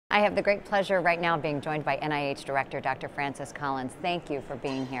I have the great pleasure right now of being joined by NIH Director Dr. Francis Collins. Thank you for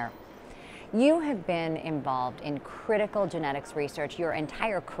being here. You have been involved in critical genetics research your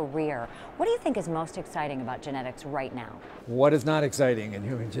entire career. What do you think is most exciting about genetics right now? What is not exciting in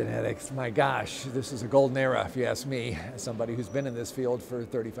human genetics? My gosh, this is a golden era, if you ask me, as somebody who's been in this field for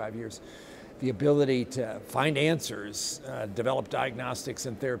 35 years. The ability to find answers, develop diagnostics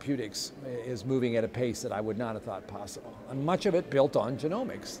and therapeutics is moving at a pace that I would not have thought possible. And much of it built on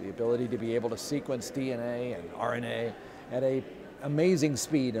genomics, the ability to be able to sequence DNA and RNA at an amazing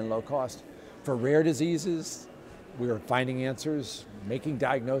speed and low cost. For rare diseases, we are finding answers, making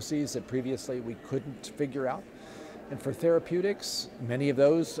diagnoses that previously we couldn't figure out. And for therapeutics, many of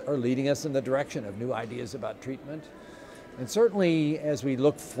those are leading us in the direction of new ideas about treatment. And certainly, as we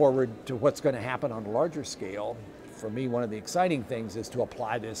look forward to what's going to happen on a larger scale, for me, one of the exciting things is to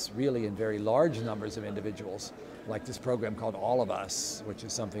apply this really in very large numbers of individuals, like this program called All of Us, which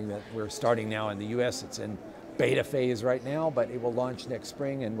is something that we're starting now in the US. It's in beta phase right now, but it will launch next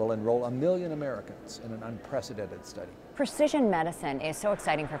spring and will enroll 1 million Americans in an unprecedented study. Precision medicine is so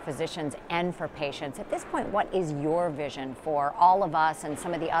exciting for physicians and for patients. At this point, what is your vision for All of Us and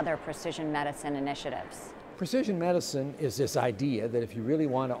some of the other precision medicine initiatives? Precision medicine is this idea that if you really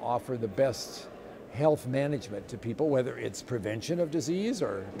want to offer the best health management to people, whether it's prevention of disease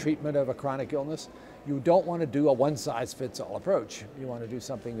or treatment of a chronic illness, you don't want to do a one-size-fits-all approach. You want to do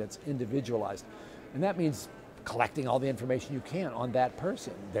something that's individualized. And that means collecting all the information you can on that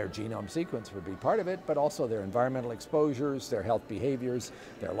person. Their genome sequence would be part of it, but also their environmental exposures, their health behaviors,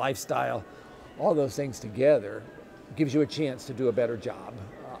 their lifestyle. All those things together gives you a chance to do a better job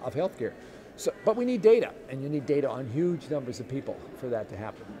of healthcare. But we need data, and you need data on huge numbers of people for that to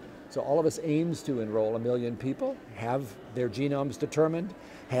happen. So All of Us aims to enroll 1 million people, have their genomes determined,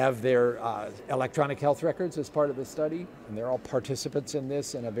 have their electronic health records as part of the study, and they're all participants in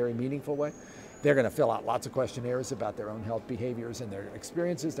this in a very meaningful way. They're going to fill out lots of questionnaires about their own health behaviors and their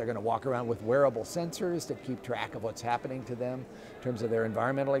experiences. They're going to walk around with wearable sensors that keep track of what's happening to them in terms of their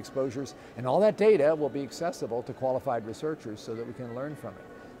environmental exposures. And all that data will be accessible to qualified researchers so that we can learn from it.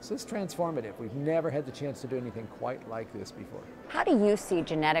 So it's transformative. We've never had the chance to do anything quite like this before. How do you see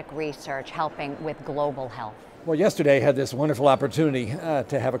genetic research helping with global health? Well, yesterday I had this wonderful opportunity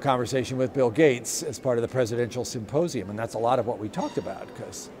to have a conversation with Bill Gates as part of the presidential symposium, and that's a lot of what we talked about,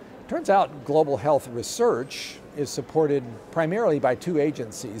 because it turns out global health research is supported primarily by 2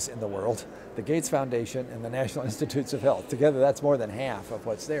 agencies in the world, the Gates Foundation and the National Institutes of Health. Together, that's more than half of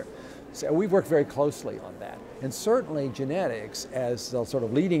what's there. So we've worked very closely on that. And certainly genetics, as the sort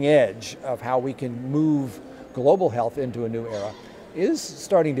of leading edge of how we can move global health into a new era, is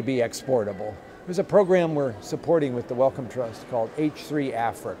starting to be exportable. There's a program we're supporting with the Wellcome Trust called H3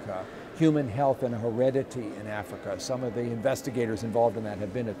 Africa, Human Health and Heredity in Africa. Some of the investigators involved in that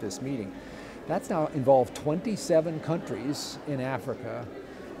have been at this meeting. That's now involved 27 countries in Africa,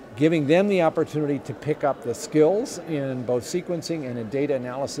 giving them the opportunity to pick up the skills in both sequencing and in data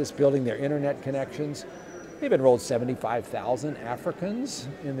analysis, building their internet connections. They've enrolled 75,000 Africans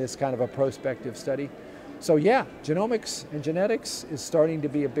in this kind of a prospective study. So yeah, genomics and genetics is starting to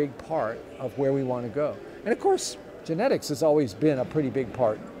be a big part of where we want to go. And of course, genetics has always been a pretty big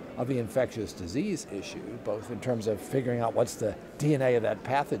part of the infectious disease issue, both in terms of figuring out what's the DNA of that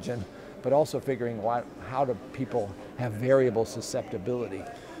pathogen, but also figuring out how do people have variable susceptibility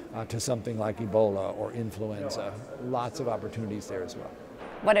to something like Ebola or influenza. Lots of opportunities there as well.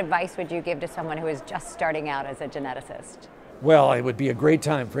 What advice would you give to someone who is just starting out as a geneticist? Well, it would be a great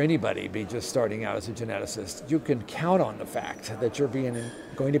time for anybody to be just starting out as a geneticist. You can count on the fact that you're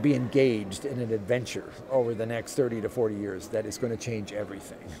going to be engaged in an adventure over the next 30 to 40 years that is going to change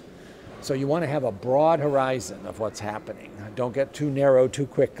everything. So you want to have a broad horizon of what's happening. Don't get too narrow too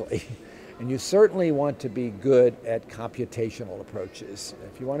quickly. And you certainly want to be good at computational approaches.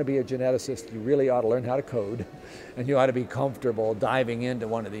 If you want to be a geneticist, you really ought to learn how to code, and you ought to be comfortable diving into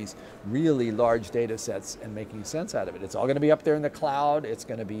one of these really large data sets and making sense out of it. It's all going to be up there in the cloud. It's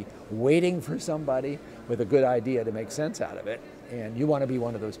going to be waiting for somebody with a good idea to make sense out of it, and you want to be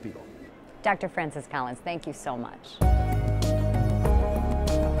one of those people. Dr. Francis Collins, thank you so much.